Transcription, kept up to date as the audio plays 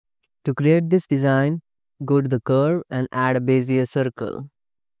To create this design, go to the curve and add a Bezier circle.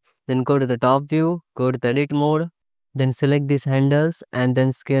 Then go to the top view, go to the edit mode, then select these handles and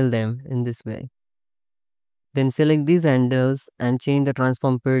then scale them in this way. Then select these handles and change the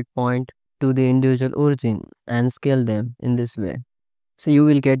transform point to the individual origin and scale them in this way. So you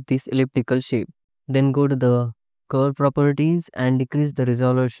will get this elliptical shape. Then go to the curve properties and decrease the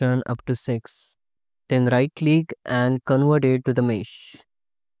resolution up to 6. Then right click and convert it to the mesh.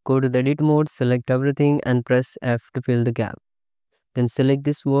 Go to the edit mode, select everything and press F to fill the gap. Then select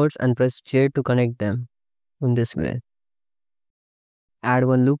these words and press J to connect them in this way. Add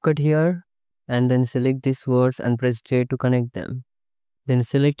one loop cut here and then select these words and press J to connect them. Then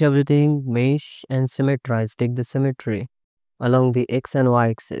select everything, mesh and symmetrize. Take the symmetry along the X and Y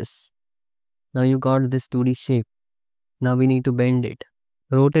axis. Now you got this 2D shape. Now we need to bend it.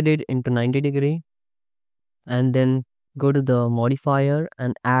 Rotate it into 90 degree and then go to the modifier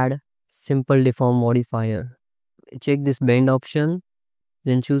and add simple deform modifier. Check this bend option,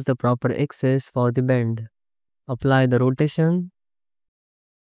 then choose the proper axis for the bend. Apply the rotation.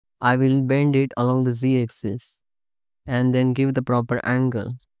 I will bend it along the Z axis and then give the proper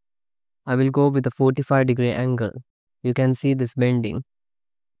angle. I will go with the 45-degree angle. You can see this bending.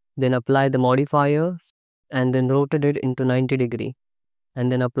 Then apply the modifier and then rotate it into 90 degree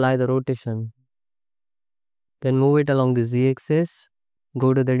and then apply the rotation. Then move it along the Z axis,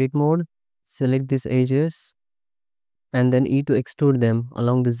 go to the edit mode, select these edges and then E to extrude them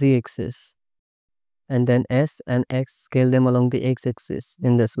along the Z axis. And then S and X, scale them along the X axis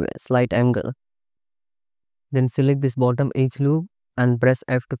in this way, slight angle. Then select this bottom edge loop and press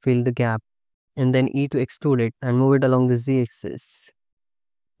F to fill the gap. And then E to extrude it and move it along the Z axis.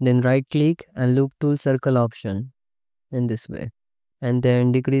 Then right click and loop tool circle option in this way. And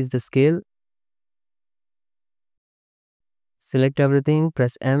then decrease the scale. Select everything,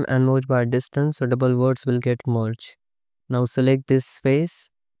 press M and merge by distance so double words will get merged. Now select this face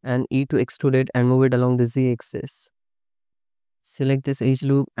and E to extrude it and move it along the Z axis. Select this edge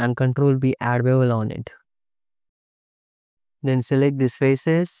loop and Ctrl B add bevel on it. Then select these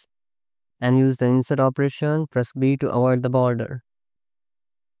faces and use the insert operation, press B to avoid the border.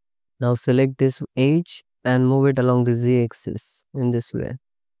 Now select this edge and move it along the Z axis in this way.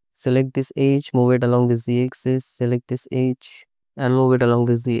 Select this edge, move it along the Z axis, select this edge and move it along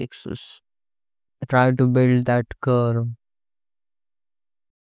the Z axis. Try to build that curve.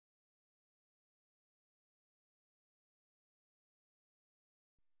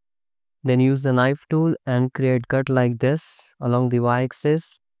 Then use the knife tool and create cut like this along the Y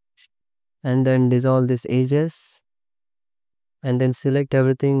axis and then dissolve these edges and then select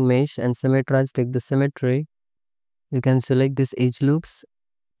everything, mesh and symmetrize. Take the symmetry. You can select these edge loops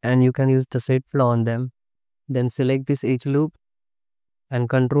and you can use the set flow on them. Then select this edge loop and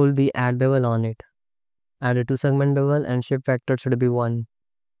Ctrl B add bevel on it. Add a 2 segment bevel and shape factor should be 1.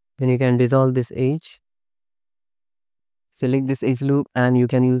 Then you can dissolve this edge. Select this edge loop and you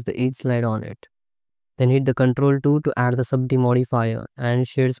can use the edge slide on it. Then hit the Ctrl 2 to add the subdivision modifier and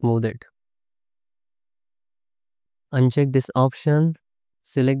shade smooth it. Uncheck this option,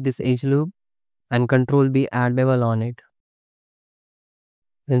 select this edge loop and Ctrl B add bevel on it.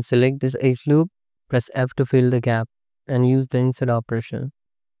 Then select this edge loop, press F to fill the gap and use the insert operation.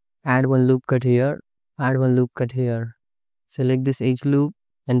 Add one loop cut here, add one loop cut here. Select this edge loop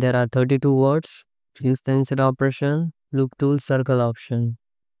and there are 32 words. Use the insert operation, loop tool circle option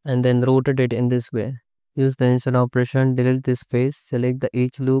and then rotate it in this way. Use the insert operation, delete this face, select the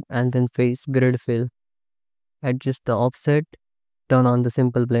edge loop and then face grid fill. Adjust the offset, turn on the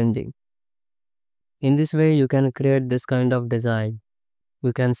simple blending. In this way you can create this kind of design.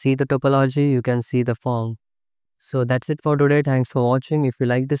 You can see the topology, you can see the form. So that's it for today. Thanks for watching. If you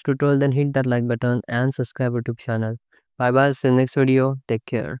like this tutorial then hit that like button and subscribe to YouTube channel. Bye bye, see you in the next video. Take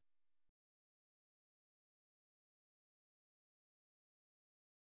care.